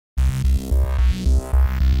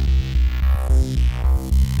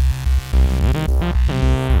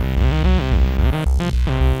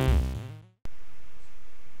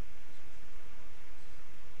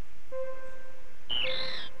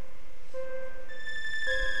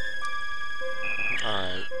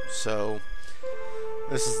So,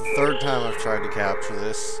 this is the third time I've tried to capture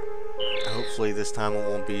this. Hopefully this time it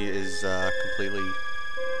won't be as completely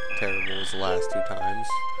terrible as the last two times.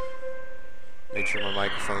 Make sure my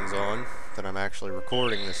microphone's on, that I'm actually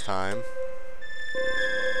recording this time.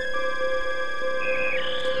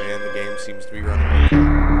 And the game seems to be running okay.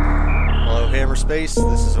 Hello Hammer Space,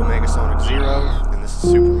 this is Omega Sonic Zero, and this is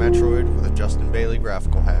Super Metroid with a Justin Bailey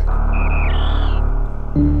graphical hack.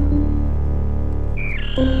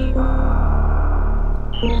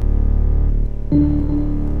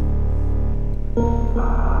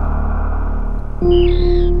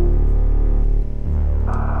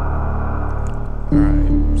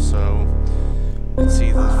 Alright, so you can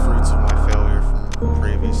see the fruits of my failure from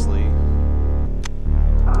previously.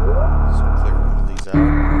 So clear one of these out.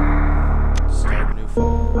 Start a new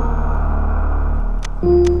file.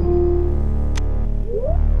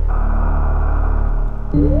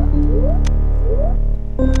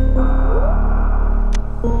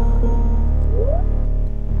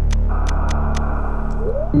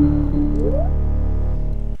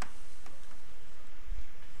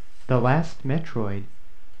 The last Metroid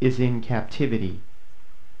is in captivity.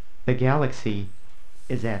 The galaxy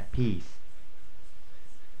is at peace.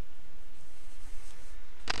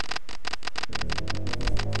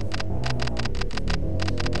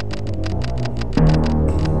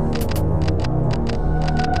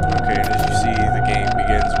 Okay, and as you see, the game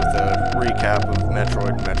begins with a recap of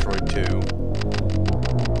Metroid and Metroid 2.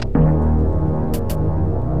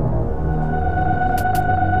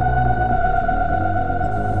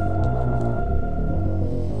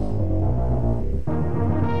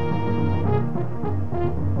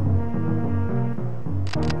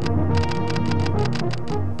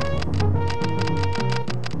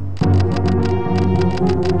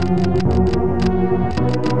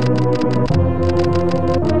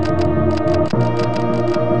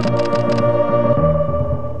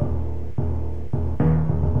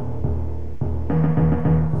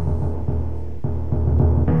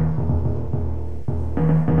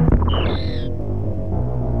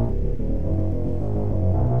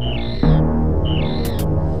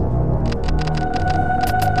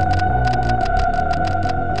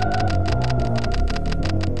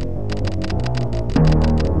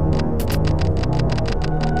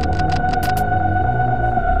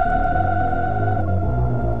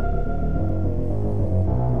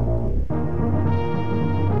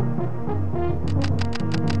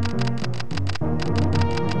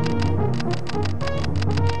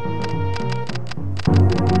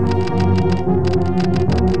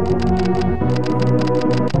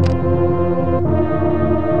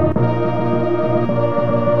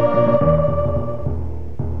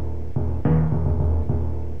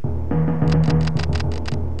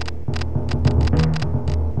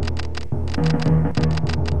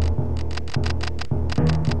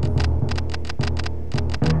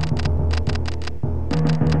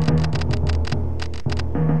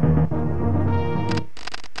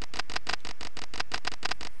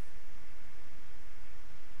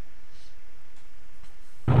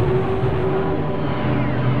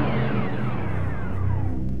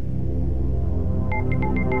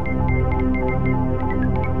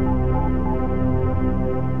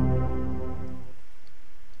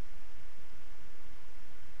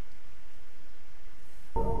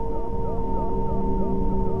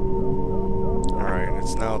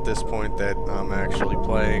 It's now at this point that I'm actually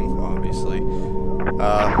playing, obviously.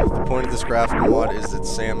 The point of this graphical mod is that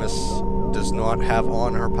Samus does not have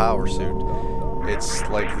on her power suit. It's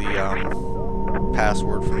like the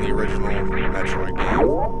password from the original Metroid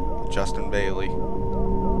game, Justin Bailey.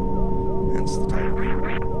 Hence the title.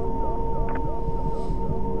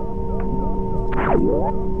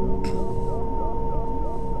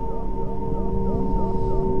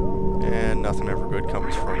 And nothing ever good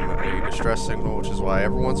comes from a distress signal, which is why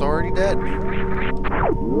everyone's already dead.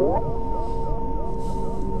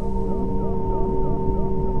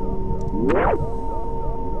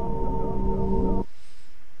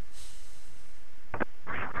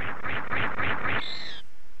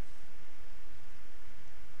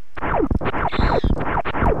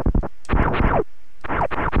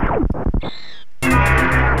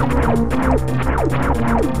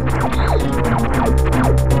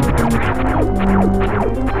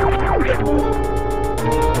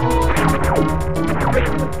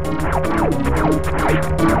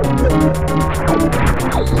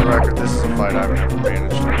 For the record, this is a fight I've never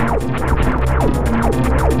managed.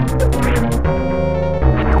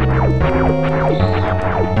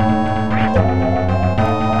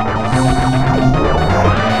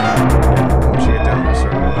 Once you get down to a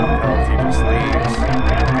certain amount of health, he just leaves.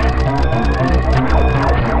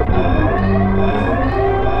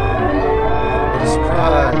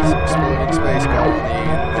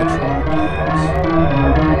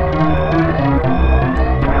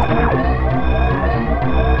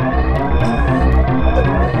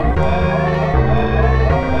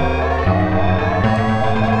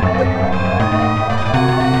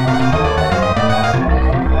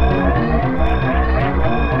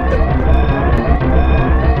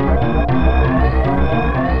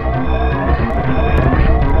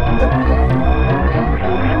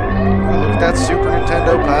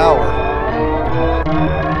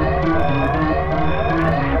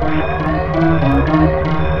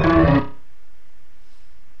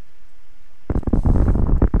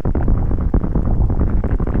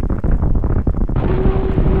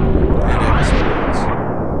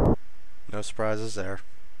 surprises there.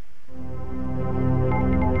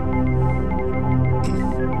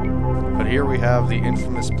 But here we have the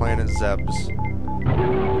infamous planet Zebs.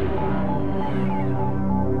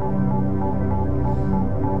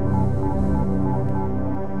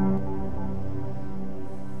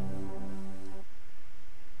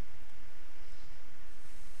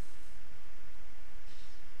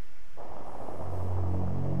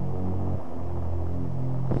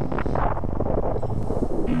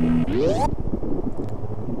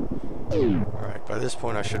 Alright, by this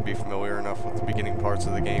point I should be familiar enough with the beginning parts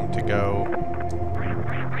of the game to go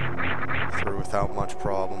through without much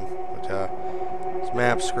problem. But this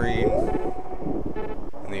map screen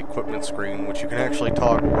and the equipment screen, which you can actually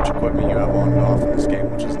toggle which equipment you have on and off in this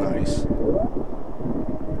game, which is nice.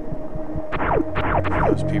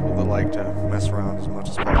 For those people that like to mess around as much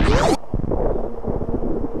as possible.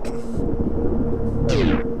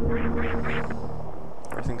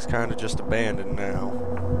 Everything's kind of just abandoned now.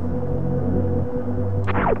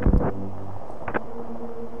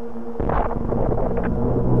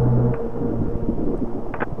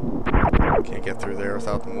 Can't get through there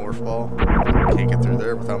without the morph ball. Can't get through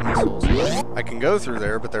there without missiles. I can go through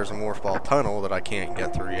there, but there's a morph ball tunnel that I can't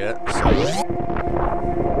get through yet, so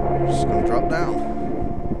I'm just gonna drop down.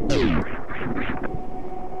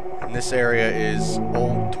 And this area is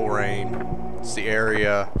old terrain. It's the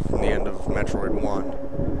area from the end of Metroid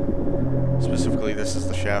 1. Specifically, this is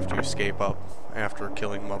the shaft you escape up after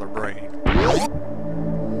killing Mother Brain.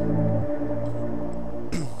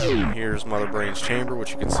 And here's Mother Brain's chamber,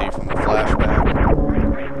 which you can see from the flashback.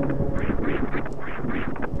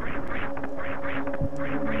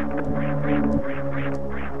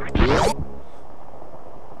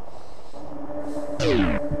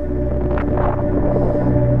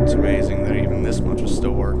 It's amazing that even this much is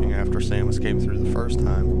still working after Samus came through the first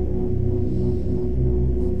time.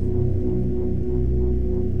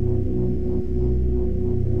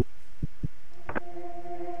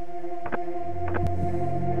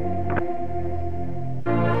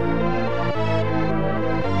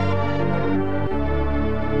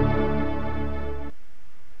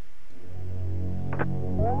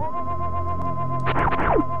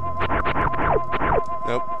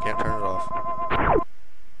 Nope, can't turn it off.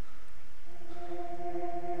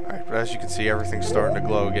 Alright, but as you can see, everything's starting to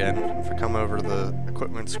glow again. If I come over to the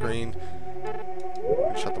equipment screen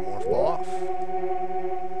and shut the morph ball off,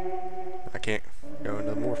 I can't go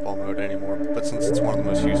into the morph ball mode anymore. But since it's one of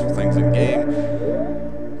the most useful things in the game,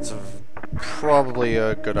 it's probably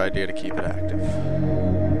a good idea to keep it active.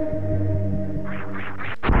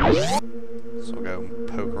 So we'll go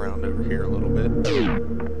poke around over here a little bit.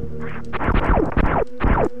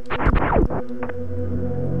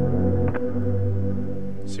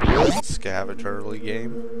 See what scavenge early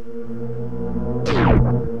game.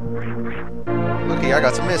 Looky, I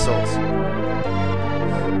got some missiles.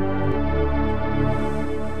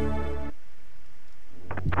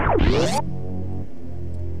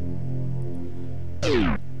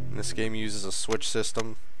 And this game uses a switch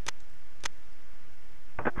system.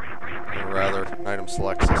 Or rather, an item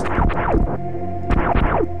select system.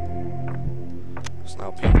 There's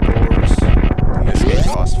now pink doors. In this game, it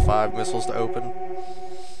costs 5 missiles to open,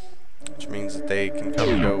 which means that they can come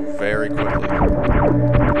and go very quickly.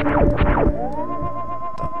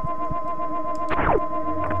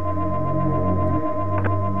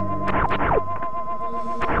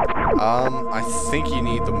 I think you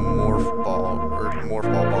need the morph ball, or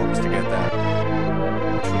morph ball bombs to get that,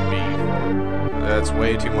 which would be, that's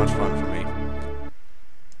way too much fun for me.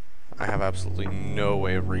 I have absolutely no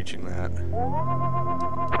way of reaching that.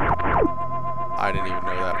 I didn't even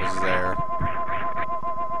know that was there.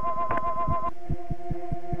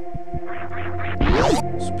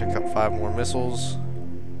 Just pick up 5 more missiles,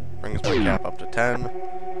 brings my cap up to 10.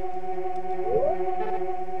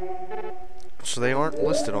 So they aren't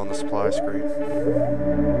listed on the supply screen.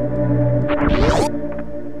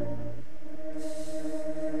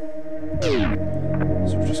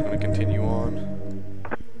 So we're just going to continue on.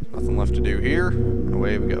 Nothing left to do here, and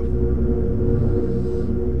away we go.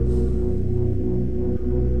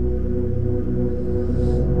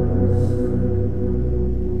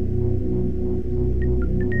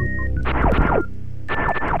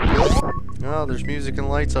 Oh, there's music and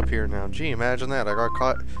lights up here now. Gee, imagine that. I got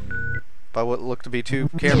caught by what looked to be 2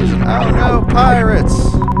 cameras and oh no, pirates!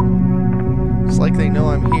 It's like they know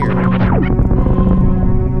I'm here.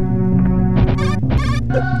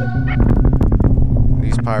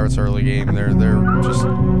 These pirates early game, they're just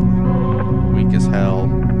weak as hell.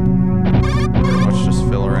 Pretty much just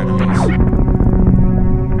filler enemies.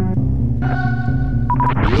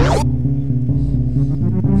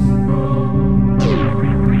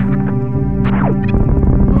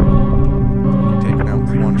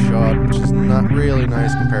 spot, which is not really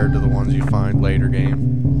nice compared to the ones you find later game.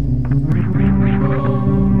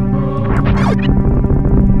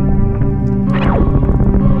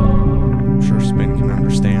 I'm sure Spin can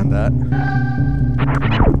understand that.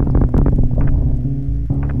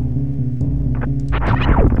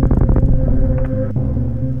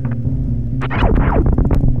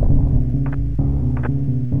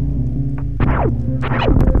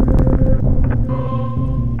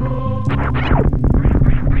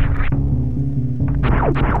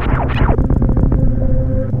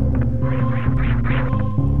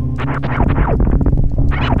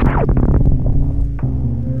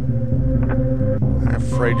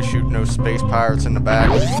 Afraid to shoot no space pirates in the back.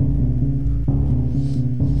 Oh,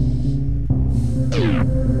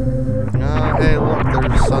 hey, look,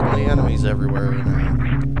 there's suddenly enemies everywhere now.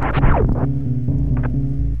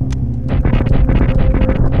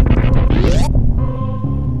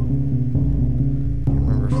 Can't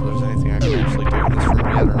remember if there's anything I can actually do in this room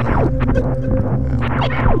yet or not.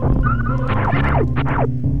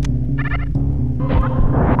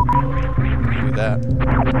 Do that.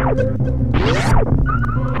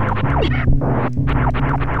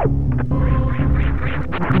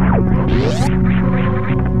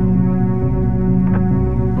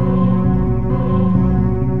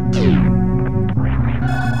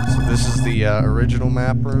 So this is the original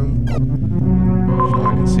map room. So I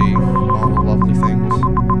can see all the lovely things.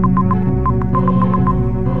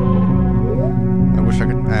 I wish I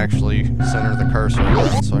could actually center the cursor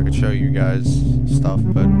around so I could show you guys stuff,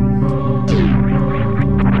 but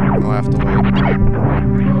I'll have to wait.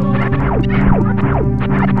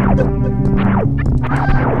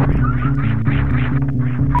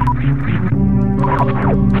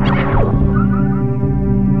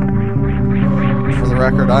 For the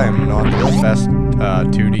record, I am not the best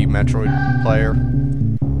 2D Metroid player,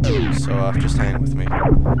 so just hang with me.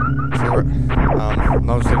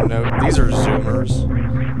 Another thing to note, these are zoomers,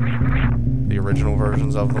 the original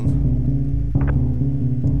versions of them.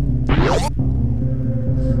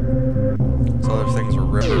 These other things are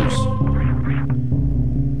rippers.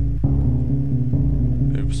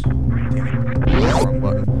 Oops. Damn it. Wrong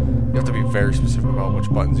button. You have to be very specific about which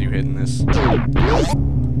buttons you hit in this. So there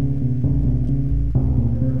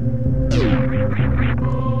we go.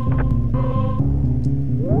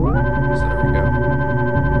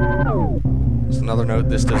 Just another note,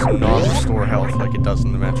 this does not restore health like it does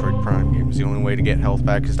in the Metroid Prime games. The only way to get health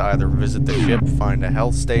back is to either visit the ship, find a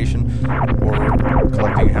health station, or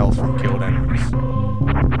collecting health from killed enemies.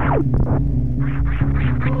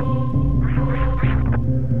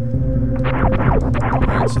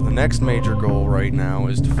 Alright, so the next major goal right now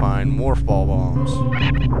is to find morph ball bombs.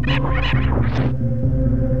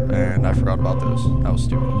 And I forgot about those. That was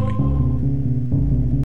stupid of me.